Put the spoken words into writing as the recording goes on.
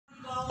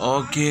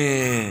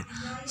Oke,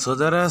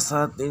 saudara,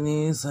 saat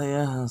ini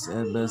saya Hans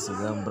Elber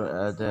sedang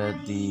berada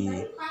di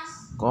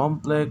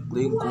Komplek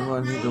Lingkungan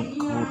Hidup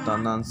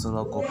Kehutanan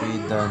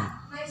Selakopi dan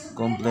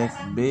Komplek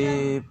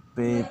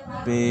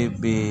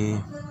bppb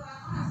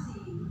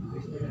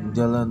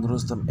Jalan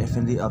Rustam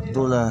Effendi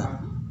Abdullah,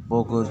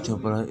 Bogor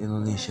Jabar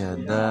Indonesia.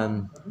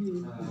 Dan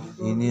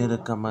ini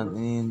rekaman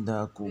ini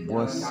aku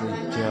buat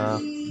sejak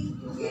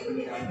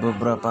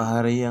beberapa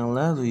hari yang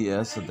lalu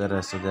ya,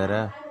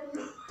 saudara-saudara.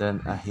 Dan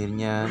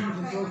akhirnya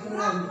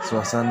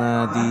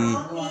suasana di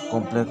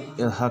Kompleks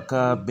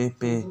Lhk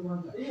BP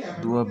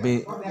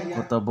 2B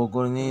Kota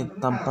Bogor ini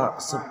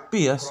tampak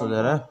sepi ya,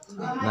 saudara.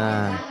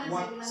 Nah,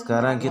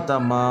 sekarang kita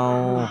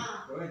mau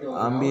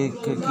ambil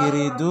ke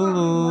kiri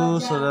dulu,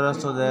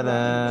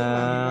 saudara-saudara.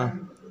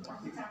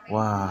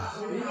 Wah,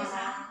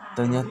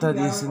 ternyata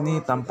di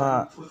sini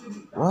tampak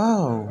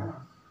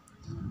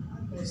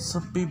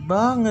sepi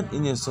banget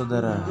ini,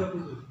 saudara.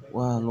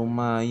 Wah,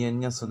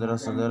 lumayannya,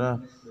 saudara-saudara.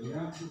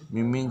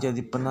 Mimin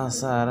jadi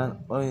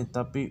penasaran.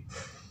 Tapi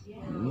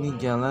ini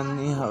jalan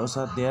nih harus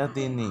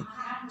hati-hati nih.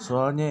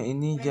 Soalnya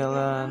ini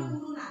jalan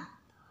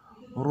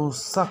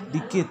rusak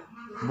dikit,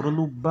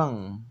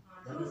 berlubang.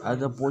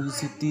 Ada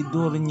polisi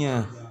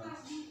tidurnya.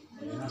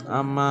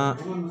 Sama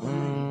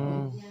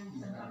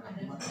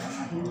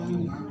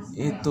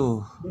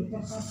itu.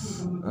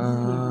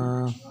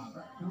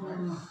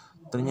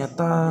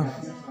 Ternyata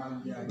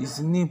di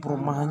sini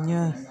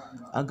perumahannya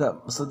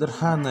agak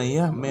sederhana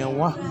ya,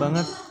 mewah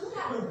banget.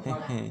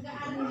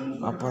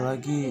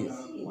 Apalagi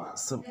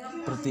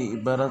seperti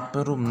ibarat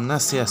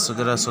perumnas ya,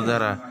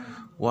 saudara-saudara.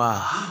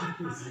 Wah,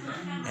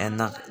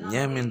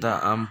 enaknya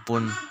minta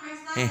ampun.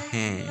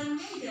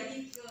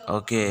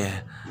 Oke,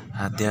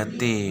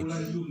 hati-hati.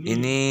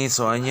 Ini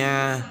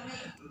soalnya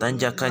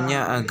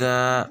tanjakannya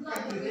agak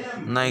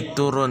naik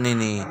turun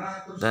ini,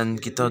 dan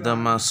kita udah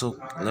masuk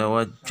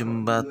lewat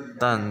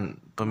jembatan,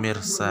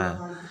 pemirsa.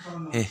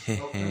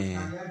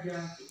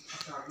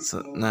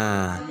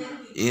 Nah,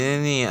 ini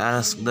nih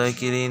arah sebelah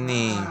kiri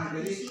nih,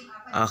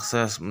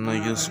 akses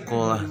menuju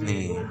sekolah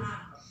nih.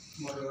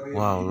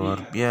 Wow,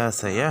 luar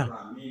biasa ya.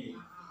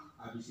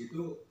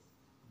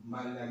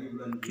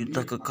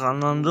 Kita ke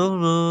kanan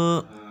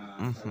dulu.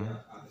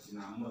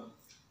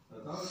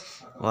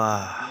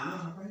 Wah,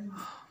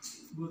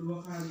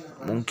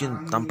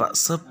 mungkin tampak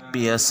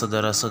sepi ya,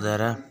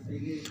 saudara-saudara.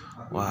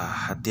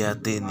 Wah,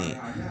 hati-hati nih.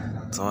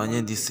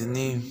 Soalnya di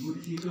sini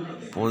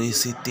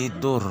polisi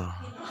tidur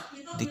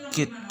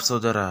dikit,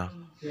 saudara.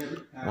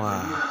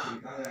 Wah,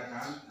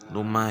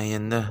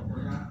 lumayan dah.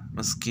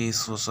 Meski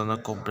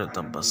suasana komplek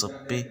tampak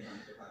sepi,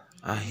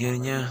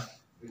 akhirnya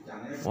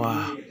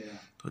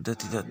sudah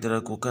tidak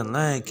diragukan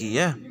lagi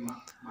ya.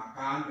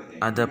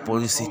 Ada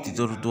polisi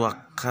tidur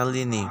 2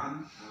 kali nih.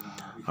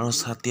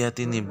 Harus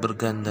hati-hati nih,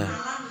 berganda.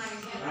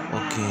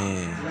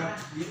 Oke,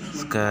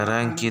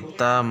 sekarang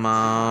kita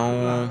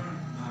mau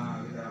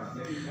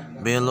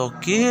belok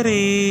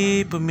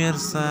kiri,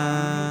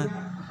 pemirsa.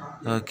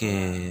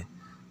 Oke,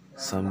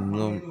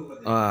 sebelum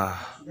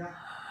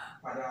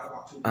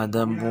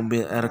ada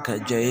mobil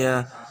RK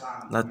Jaya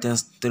latihan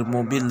setir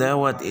mobil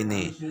lewat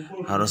ini,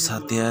 harus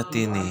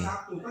hati-hati nih.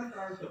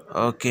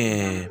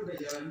 Oke,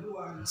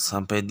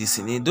 sampai di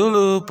sini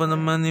dulu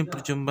penemani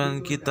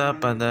perjumpaan kita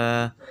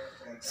pada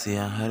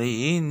siang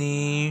hari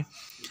ini.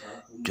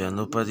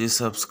 Jangan lupa di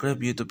subscribe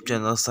YouTube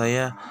channel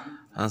saya,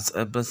 Hans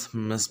Elber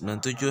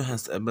 997,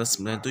 Hans Elber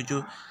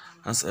 97,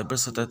 Hans Elber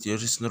serta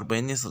Yoris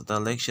Nurbaini,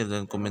 serta like, share,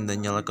 dan komen, dan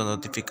nyalakan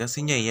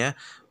notifikasinya ya,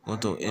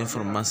 untuk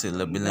informasi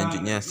lebih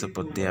lanjutnya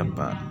seperti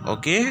apa.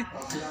 Oke?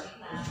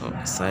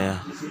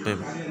 Saya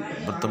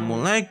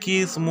bertemu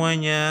lagi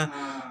semuanya.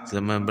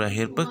 Selamat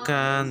berakhir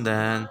pekan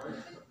dan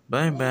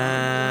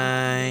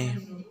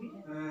bye-bye.